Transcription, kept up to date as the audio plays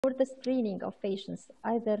for the screening of patients,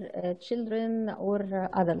 either children or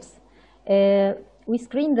adults. We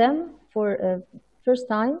screen them for first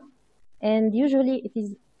time, and usually it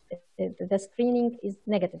is the screening is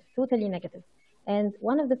negative, totally negative. And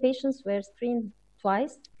one of the patients were screened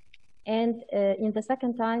twice, and in the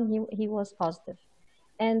second time he was positive.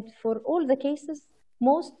 And for all the cases,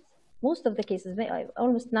 most of the cases,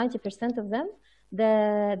 almost 90% of them,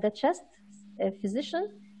 the chest physician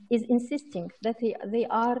is insisting that they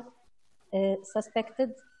are suspected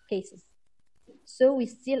cases. So we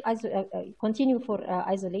still continue for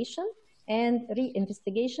isolation and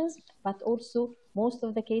re-investigations, but also most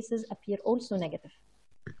of the cases appear also negative.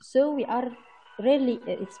 So we are rarely,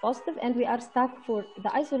 it's positive, and we are stuck for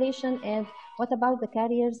the isolation. And what about the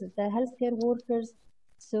carriers, the healthcare workers?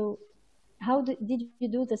 So how did you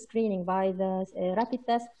do the screening? By the rapid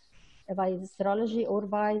test, by the serology, or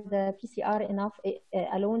by the PCR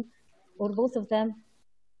alone, or both of them?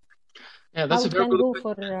 Yeah, that's how a very good go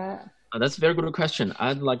for that's a very good question.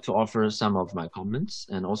 I'd like to offer some of my comments,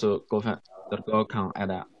 and also Dr. Go can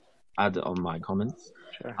add on my comments.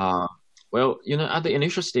 Sure. Well, you know, at the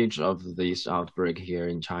initial stage of this outbreak here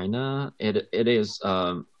in China, it is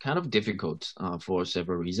kind of difficult for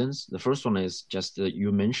several reasons. The first one is just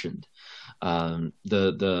you mentioned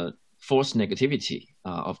the false negativity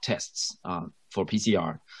of tests for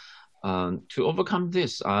PCR. To overcome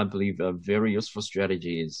this, I believe a very useful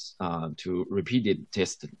strategy is to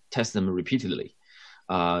test them repeatedly.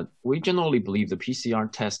 We generally believe the PCR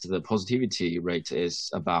test, the positivity rate is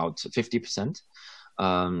about 50%,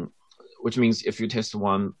 which means if you test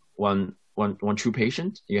one true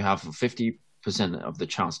patient, you have 50% of the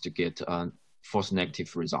chance to get a false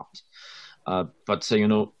negative result. But you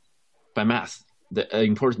know, by math, the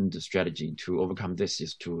important strategy to overcome this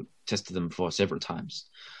is to test them for several times.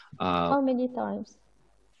 How many times?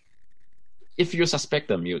 If you suspect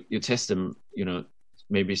them, you test them, you know,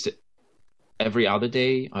 maybe every other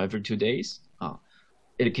day or every 2 days.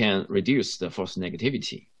 It can reduce the false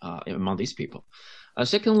negativity among these people.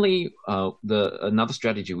 Secondly, another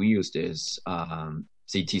strategy we used is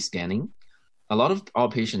CT scanning. A lot of our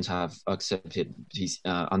patients have accepted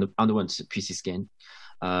underwent PC scan.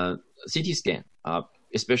 CT scan,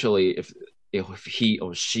 especially if he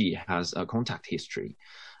or she has a contact history,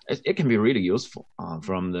 it can be really useful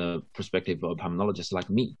from the perspective of a pulmonologist like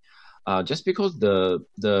me. Just because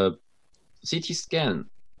the CT scan,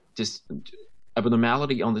 this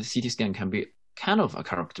abnormality on the CT scan can be kind of a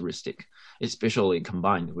characteristic, especially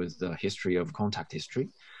combined with the history of contact history.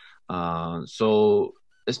 So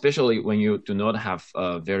especially when you do not have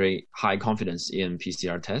a very high confidence in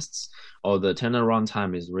PCR tests, or the turnaround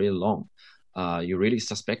time is really long, you really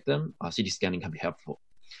suspect them, CT scanning can be helpful.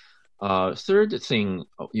 Third thing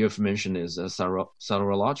you've mentioned is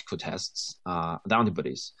serological tests, the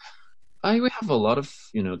antibodies. We have a lot of,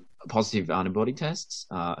 you know, positive antibody tests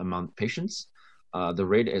among patients. The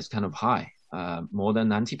rate is kind of high, more than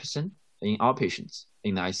 90% in our patients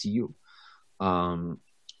in the ICU.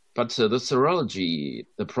 But the serology,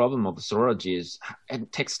 the problem of the serology is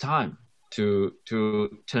it takes time to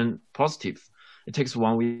turn positive. It takes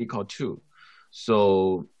 1 week or 2.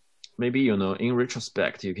 So maybe, you know, in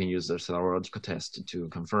retrospect, you can use the serological test to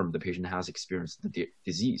confirm the patient has experienced the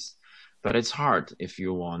disease. But it's hard if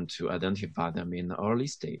you want to identify them in the early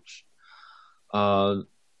stage. Last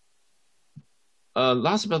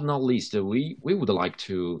but not least, we would like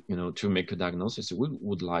to, you know, to make a diagnosis, we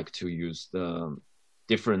would like to use the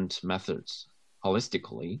different methods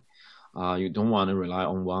holistically. You don't want to rely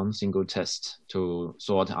on one single test to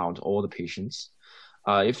sort out all the patients.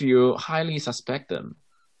 If you highly suspect them,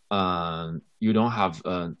 you don't have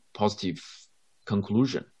a positive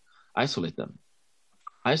conclusion, isolate them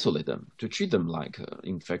to treat them like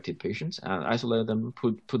infected patients, and isolate them,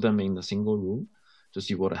 put them in a single room to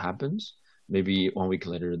see what happens. Maybe 1 week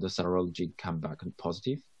later, the serology come back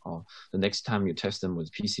positive, or the next time you test them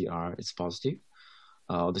with PCR, it's positive.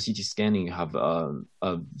 The CT scanning have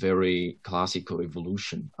a very classical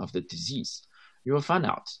evolution of the disease. You will find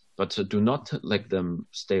out, but do not let them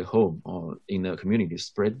stay home or in the community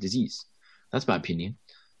spread disease. That's my opinion.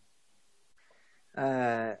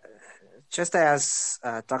 Just as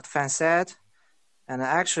Dr. Fan said, and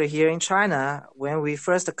actually here in China, when we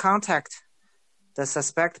first contact the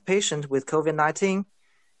suspect patient with COVID-19,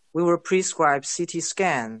 we will prescribe CT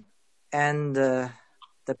scan and the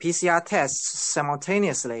PCR tests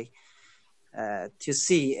simultaneously to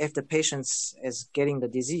see if the patient is getting the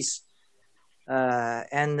disease.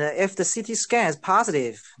 And if the CT scan is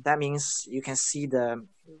positive, that means you can see the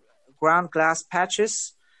ground glass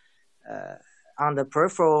patches on the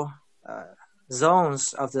peripheral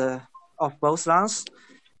zones of both lungs.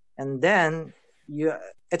 and then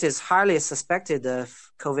it is highly suspected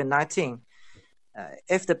of COVID-19.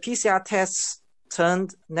 If the PCR tests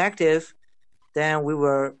turned negative, then we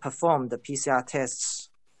will perform the PCR tests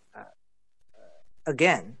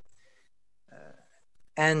again.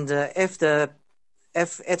 And if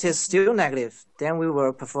it is still negative, then we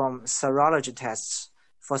will perform serology tests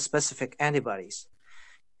for specific antibodies.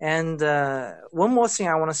 And one more thing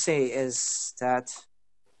I want to say is that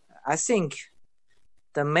I think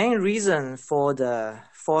the main reason for the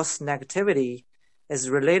false negativity is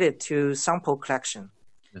related to sample collection.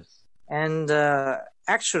 Yes. And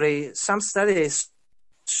actually, some studies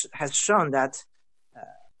has shown that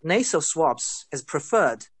nasal swabs is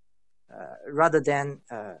preferred rather than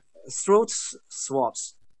throat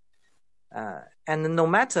swabs. And no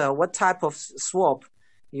matter what type of swab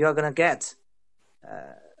you're going to get,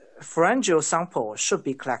 pharyngeal sample should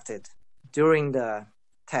be collected during the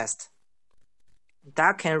test.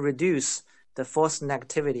 That can reduce the false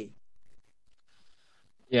negativity.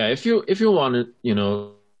 Yeah, if you want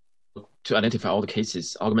to identify all the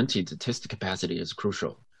cases, augmented test capacity is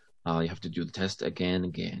crucial. You have to do the test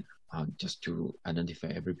again, just to identify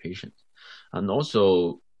every patient. And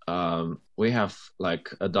also, we have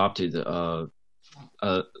adopted a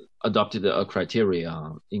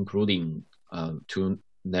criteria including 2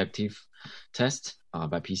 negative tests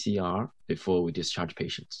by PCR before we discharge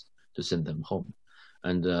patients to send them home.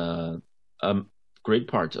 And a great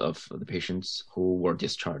part of the patients who were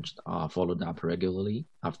discharged are followed up regularly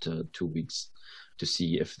after 2 weeks to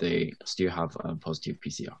see if they still have a positive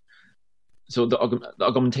PCR. So the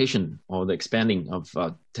augmentation or the expanding of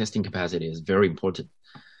testing capacity is very important.